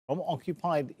from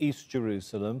occupied East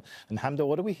Jerusalem. And Hamdah,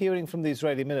 what are we hearing from the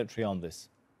Israeli military on this?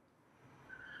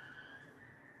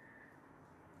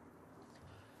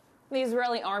 The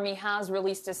Israeli army has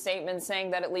released a statement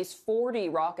saying that at least 40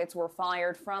 rockets were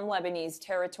fired from Lebanese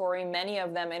territory, many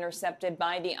of them intercepted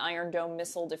by the Iron Dome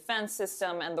missile defense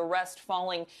system, and the rest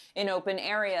falling in open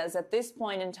areas. At this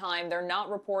point in time, they're not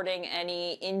reporting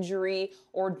any injury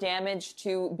or damage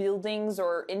to buildings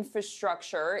or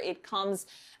infrastructure. It comes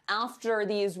after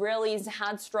the Israelis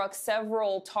had struck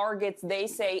several targets, they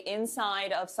say,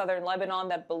 inside of southern Lebanon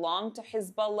that belong to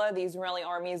Hezbollah. The Israeli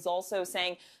army is also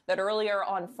saying that earlier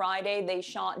on Friday, they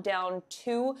shot down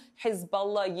 2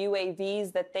 Hezbollah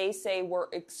UAVs that they say were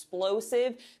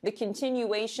explosive. The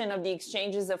continuation of the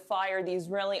exchanges of fire, the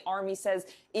Israeli army says,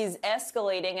 is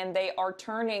escalating, and they are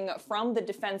turning from the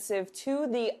defensive to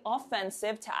the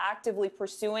offensive, to actively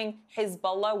pursuing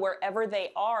Hezbollah wherever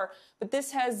they are. But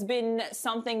this has been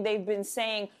something they've been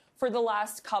saying for the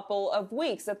last couple of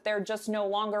weeks, that they're just no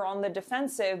longer on the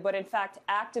defensive, but in fact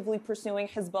actively pursuing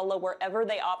Hezbollah wherever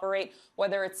they operate,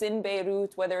 whether it's in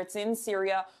Beirut, whether it's in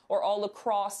Syria, or all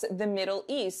across the Middle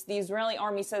East. The Israeli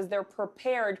army says they're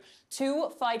prepared to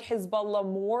fight Hezbollah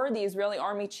more. The Israeli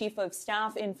army chief of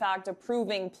staff, in fact,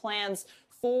 approving plans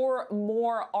for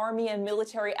more army and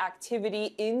military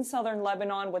activity in southern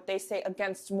Lebanon, what they say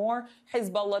against more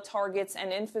Hezbollah targets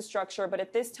and infrastructure. But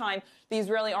at this time, the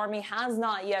Israeli army has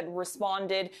not yet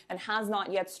responded and has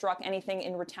not yet struck anything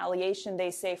in retaliation,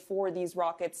 they say, for these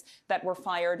rockets that were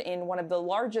fired in one of the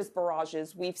largest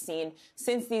barrages we've seen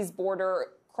since these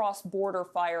cross-border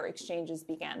fire exchanges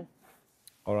began.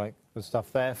 All right, good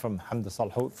stuff there from Hamdah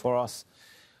Salhut for us.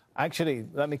 Actually,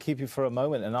 let me keep you for a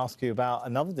moment and ask you about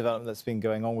another development that's been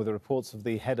going on with the reports of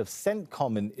the head of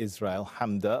CENTCOM in Israel,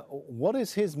 Hamdah. What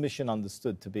is his mission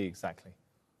understood to be exactly?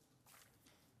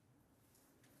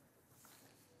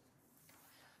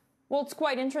 Well, it's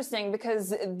quite interesting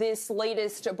because this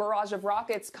latest barrage of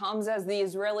rockets comes as the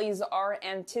Israelis are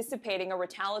anticipating a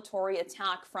retaliatory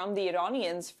attack from the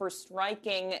Iranians for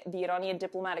striking the Iranian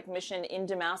diplomatic mission in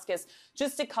Damascus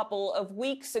just a couple of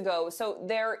weeks ago. So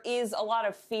there is a lot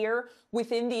of fear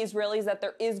within the Israelis that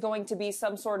there is going to be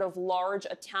some sort of large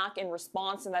attack in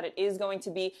response, and that it is going to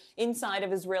be inside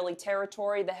of Israeli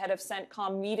territory. The head of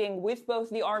CENTCOM meeting with both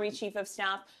the Army Chief of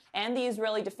Staff and the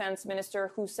Israeli defense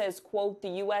minister, who says, quote, the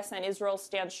U.S. and Israel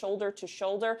stand shoulder to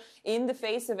shoulder in the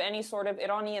face of any sort of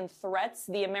Iranian threats.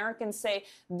 The Americans say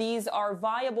these are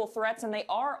viable threats, and they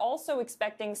are also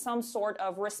expecting some sort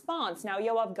of response. Now,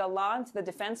 Yoav Gallant, the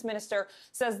defense minister,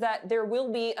 says that there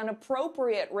will be an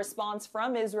appropriate response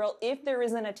from Israel if there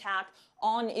is an attack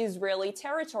on Israeli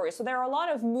territory. So there are a lot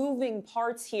of moving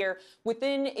parts here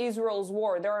within Israel's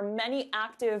war. There are many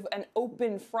active and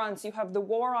open fronts. You have the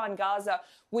war on Gaza,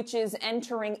 which is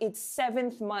entering its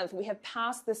 7th month. We have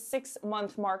passed the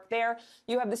 6-month mark there.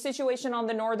 You have the situation on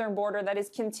the northern border that is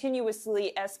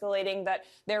continuously escalating, that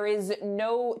there is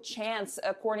no chance,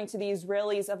 according to the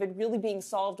Israelis, of it really being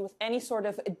solved with any sort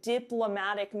of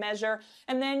diplomatic measure.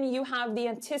 And then you have the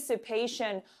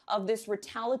anticipation of this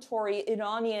retaliatory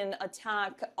Iranian attack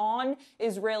on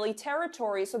Israeli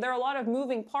territory. So there are a lot of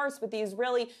moving parts, but the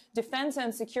Israeli defense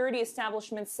and security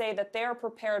establishments say that they are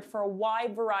prepared for a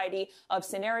wide variety of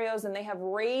scenarios, and they have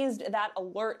raised that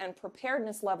alert and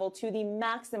preparedness level to the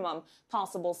maximum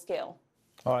possible scale.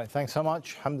 All right, thanks so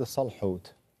much, Hamdah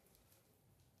Salhut.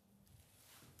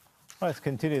 Let's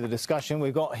continue the discussion.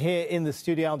 We've got here in the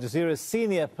studio Al Jazeera's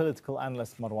senior political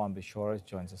analyst Marwan Bishara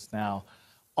joins us now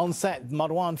on set.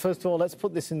 Marwan, first of all, let's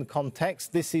put this in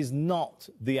context. This is not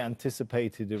the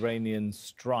anticipated Iranian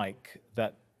strike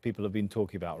that people have been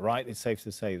talking about, right? It's safe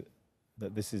to say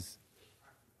that this is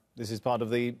part of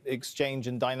the exchange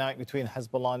and dynamic between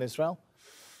Hezbollah and Israel?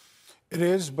 It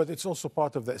is, but it's also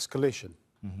part of the escalation.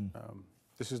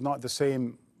 This is not the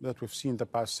same that we've seen the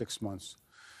past 6 months.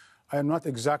 I am not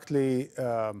exactly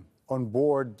on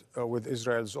board with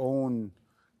Israel's own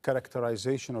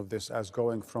characterization of this as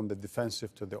going from the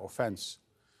defensive to the offense,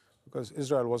 because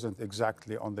Israel wasn't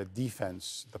exactly on the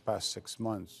defense the past 6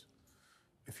 months.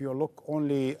 If you look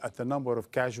only at the number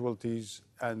of casualties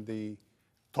and the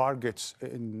targets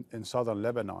in southern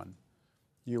Lebanon,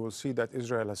 you will see that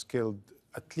Israel has killed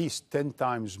at least 10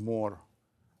 times more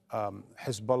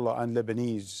Hezbollah and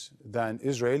Lebanese than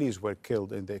Israelis were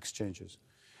killed in the exchanges.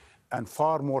 And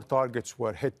far more targets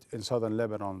were hit in southern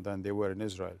Lebanon than they were in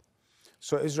Israel.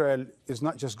 So Israel is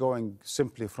not just going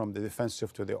simply from the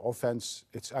defensive to the offense,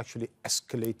 it's actually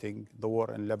escalating the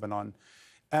war in Lebanon,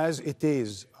 as it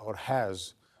is or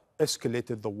has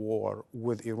escalated the war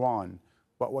with Iran.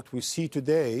 But what we see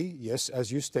today, yes,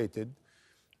 as you stated,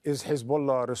 is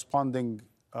Hezbollah responding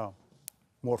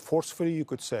more forcefully, you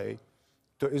could say,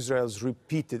 to Israel's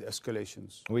repeated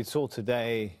escalations. We saw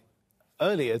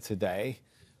earlier today,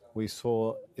 we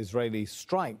saw Israeli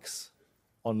strikes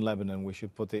on Lebanon, we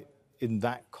should put it in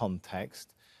that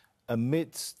context,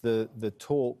 amidst the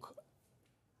talk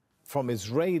from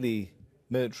Israeli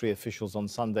military officials on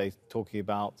Sunday talking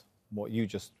about what you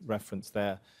just referenced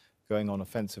there, going on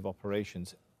offensive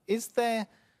operations.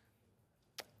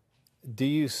 Do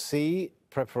you see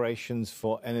preparations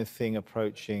for anything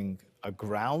approaching a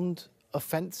ground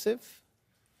offensive?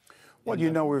 Well,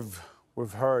 you know,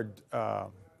 we've heard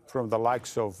from the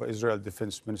likes of Israel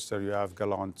Defense Minister Yoav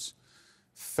Gallant's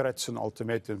threats and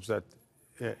ultimatums that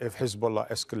if Hezbollah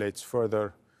escalates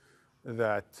further,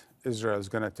 that Israel is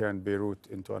going to turn Beirut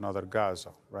into another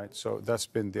Gaza, right? So that's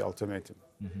been the ultimatum.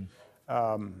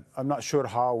 I'm not sure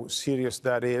how serious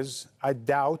that is. I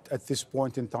doubt at this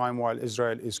point in time, while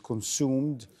Israel is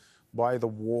consumed by the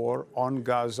war on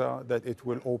Gaza, that it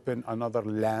will open another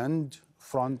land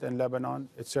front in Lebanon.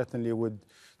 It certainly would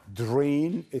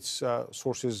drain its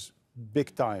sources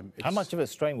big time. How much of a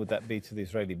strain would that be to the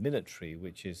Israeli military,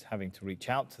 which is having to reach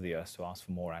out to the US to ask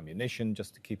for more ammunition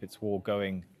just to keep its war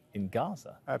going in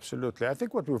Gaza? Absolutely. I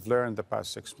think what we've learned the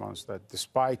past 6 months, that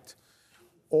despite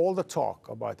all the talk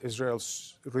about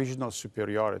Israel's regional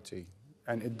superiority,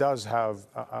 and it does have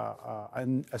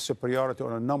a superiority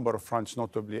on a number of fronts,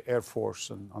 notably Air Force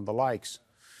and the likes,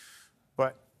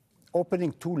 but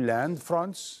opening two land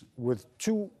fronts with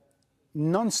two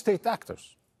non-state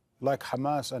actors like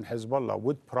Hamas and Hezbollah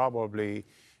would probably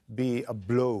be a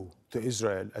blow to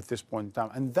Israel at this point in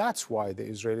time. And that's why the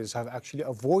Israelis have actually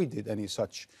avoided any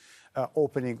such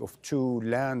opening of two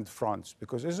land fronts,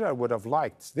 because Israel would have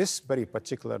liked this very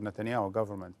particular Netanyahu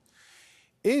government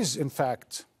is, in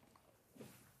fact,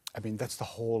 I mean, that's the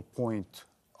whole point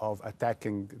of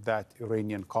attacking that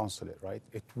Iranian consulate, right?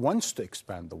 It wants to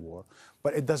expand the war,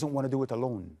 but it doesn't want to do it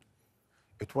alone.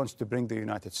 It wants to bring the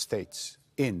United States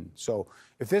in. So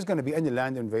if there's going to be any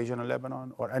land invasion in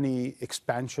Lebanon or any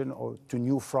expansion or to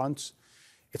new fronts,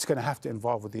 it's going to have to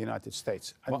involve with the United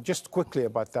States. And well, just quickly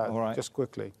about that, just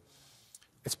quickly.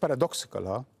 It's paradoxical,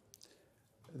 huh?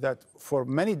 That for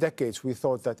many decades we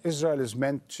thought that Israel is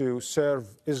meant to serve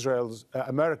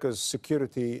America's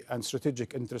security and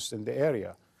strategic interests in the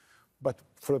area. But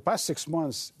for the past 6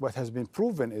 months, what has been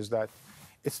proven is that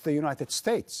it's the United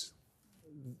States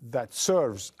that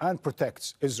serves and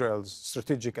protects Israel's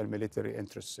strategic and military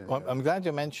interests. Well, I'm glad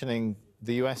you're mentioning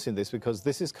the US in this, because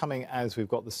this is coming as we've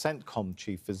got the CENTCOM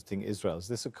chief visiting Israel. Is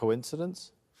this a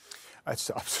coincidence?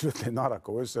 It's absolutely not a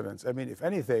coincidence. I mean, if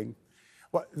anything,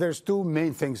 well, there's two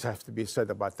main things have to be said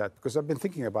about that, because I've been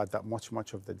thinking about that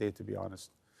much of the day, to be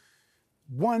honest.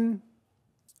 One,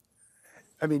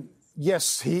 I mean,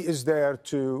 yes, he is there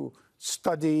to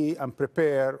study and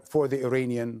prepare for the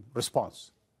Iranian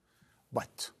response.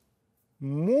 But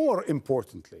more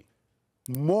importantly,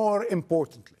 the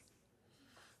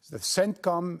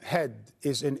CENTCOM head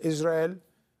is in Israel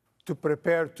to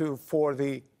prepare for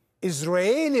the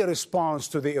Israeli response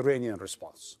to the Iranian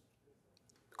response,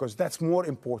 because that's more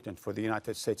important for the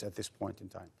United States at this point in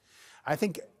time. I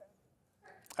think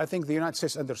the United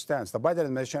States understands, the Biden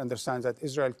administration understands that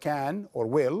Israel can or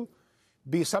will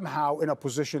be somehow in a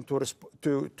position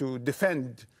to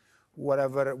defend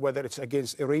whether it's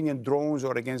against Iranian drones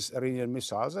or against Iranian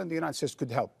missiles, and the United States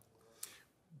could help.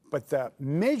 But the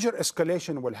major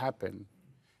escalation will happen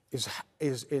is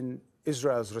in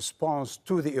Israel's response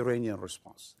to the Iranian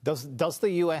response. Does the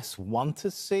US want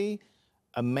to see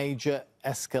a major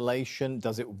escalation?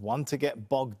 Does it want to get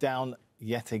bogged down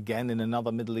yet again in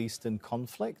another Middle Eastern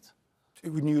conflict?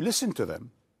 When you listen to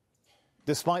them,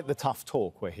 despite the tough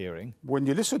talk we're hearing, when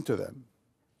you listen to them,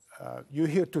 you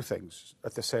hear two things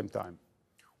at the same time.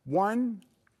 One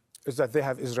is that they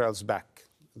have Israel's back.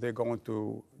 They're going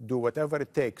to do whatever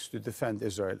it takes to defend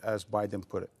Israel, as Biden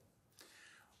put it.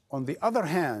 On the other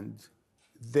hand,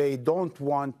 they don't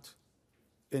want,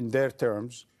 in their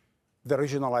terms, the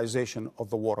regionalization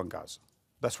of the war on Gaza.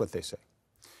 That's what they say.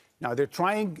 Now, they're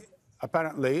trying,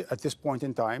 apparently, at this point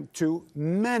in time, to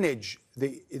manage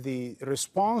the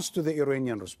response to the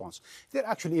Iranian response. They're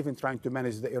actually even trying to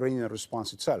manage the Iranian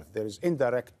response itself. There is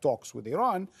indirect talks with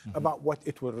Iran about what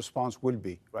its response will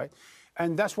be, right?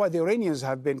 And that's why the Iranians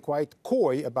have been quite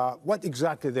coy about what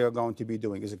exactly they're going to be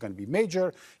doing. Is it going to be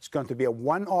major? It's going to be a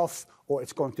one-off, or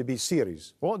it's going to be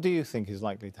series? What do you think is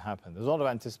likely to happen? There's a lot of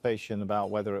anticipation about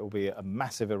whether it will be a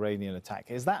massive Iranian attack.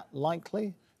 Is that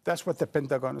likely? That's what the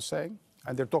Pentagon is saying.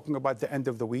 And they're talking about the end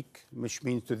of the week, which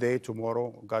means today,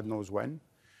 tomorrow, God knows when.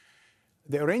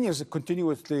 The Iranians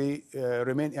continuously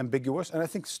remain ambiguous, and I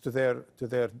think it's to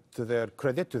their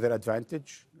credit, to their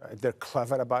advantage. They're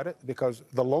clever about it, because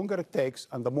the longer it takes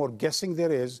and the more guessing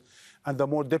there is, and the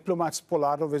more diplomats pull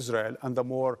out of Israel, and the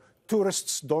more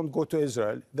tourists don't go to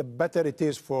Israel, the better it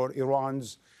is for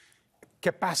Iran's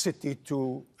capacity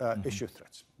to issue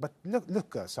threats. But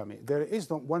look, Sami, there is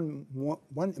one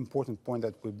important point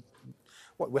that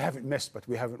we haven't missed, but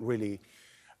we haven't really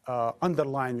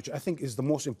underlined, which I think is the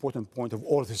most important point of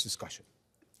all this discussion.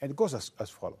 And it goes as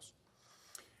follows.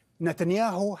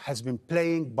 Netanyahu has been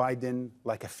playing Biden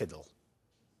like a fiddle.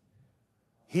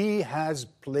 He has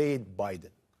played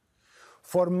Biden.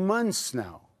 For months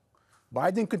now,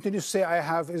 Biden continues to say, I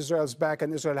have Israel's back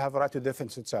and Israel have a right to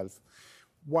defend itself.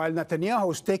 While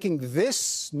Netanyahu is taking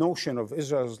this notion of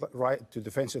Israel's right to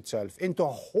defend itself into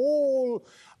whole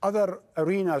other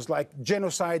arenas like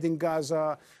genocide in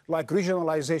Gaza, like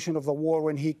regionalization of the war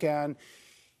when he can,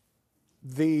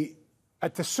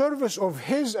 at the service of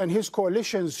his and his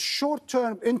coalition's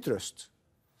short-term interest,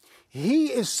 he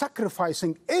is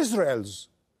sacrificing Israel's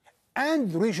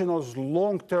and regional's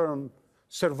long-term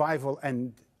survival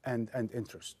and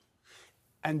interest,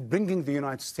 and bringing the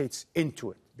United States into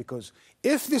it. Because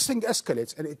if this thing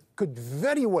escalates, and it could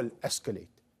very well escalate,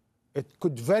 it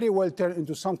could very well turn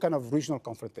into some kind of regional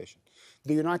confrontation,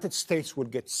 the United States will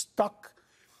get stuck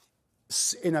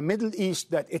in a Middle East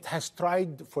that it has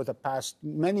tried for the past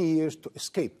many years to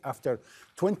escape. After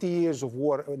 20 years of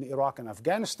war in Iraq and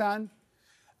Afghanistan,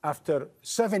 after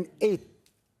 $7-8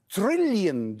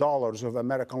 trillion of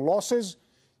American losses,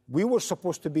 we were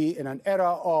supposed to be in an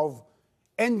era of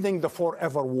ending the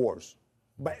forever wars.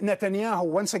 But Netanyahu,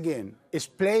 once again, is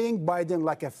playing Biden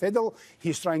like a fiddle.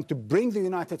 He's trying to bring the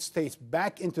United States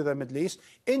back into the Middle East,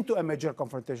 into a major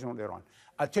confrontation with Iran.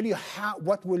 I'll tell you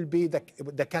what will be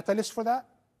the catalyst for that.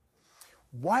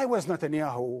 Why was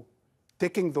Netanyahu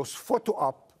taking those photo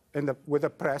up with the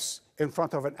press in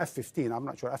front of an F-15? I'm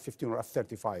not sure, F-15 or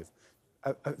F-35,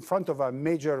 in front of a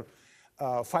major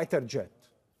fighter jet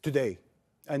today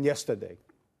and yesterday?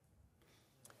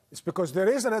 It's because there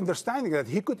is an understanding that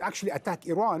he could actually attack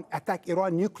Iran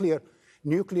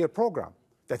nuclear program,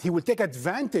 that he will take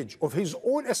advantage of his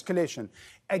own escalation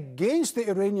against the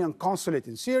Iranian consulate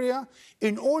in Syria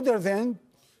in order then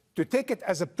to take it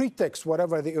as a pretext,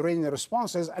 whatever the Iranian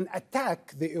response is, and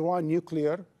attack the Iran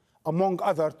nuclear, among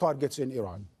other targets in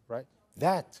Iran, right?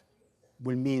 That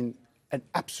will mean an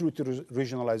absolute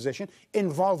regionalization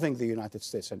involving the United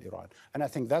States and Iran. And I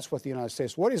think that's what the United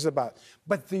States worries about.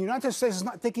 But the United States is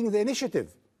not taking the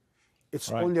initiative.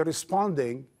 It's only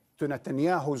responding to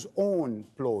Netanyahu's own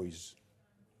ploys.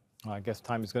 I guess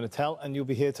time is going to tell, and you'll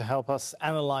be here to help us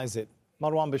analyze it.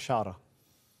 Marwan Bishara.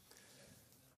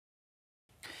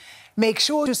 Make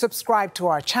sure to subscribe to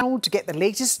our channel to get the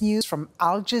latest news from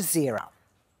Al Jazeera.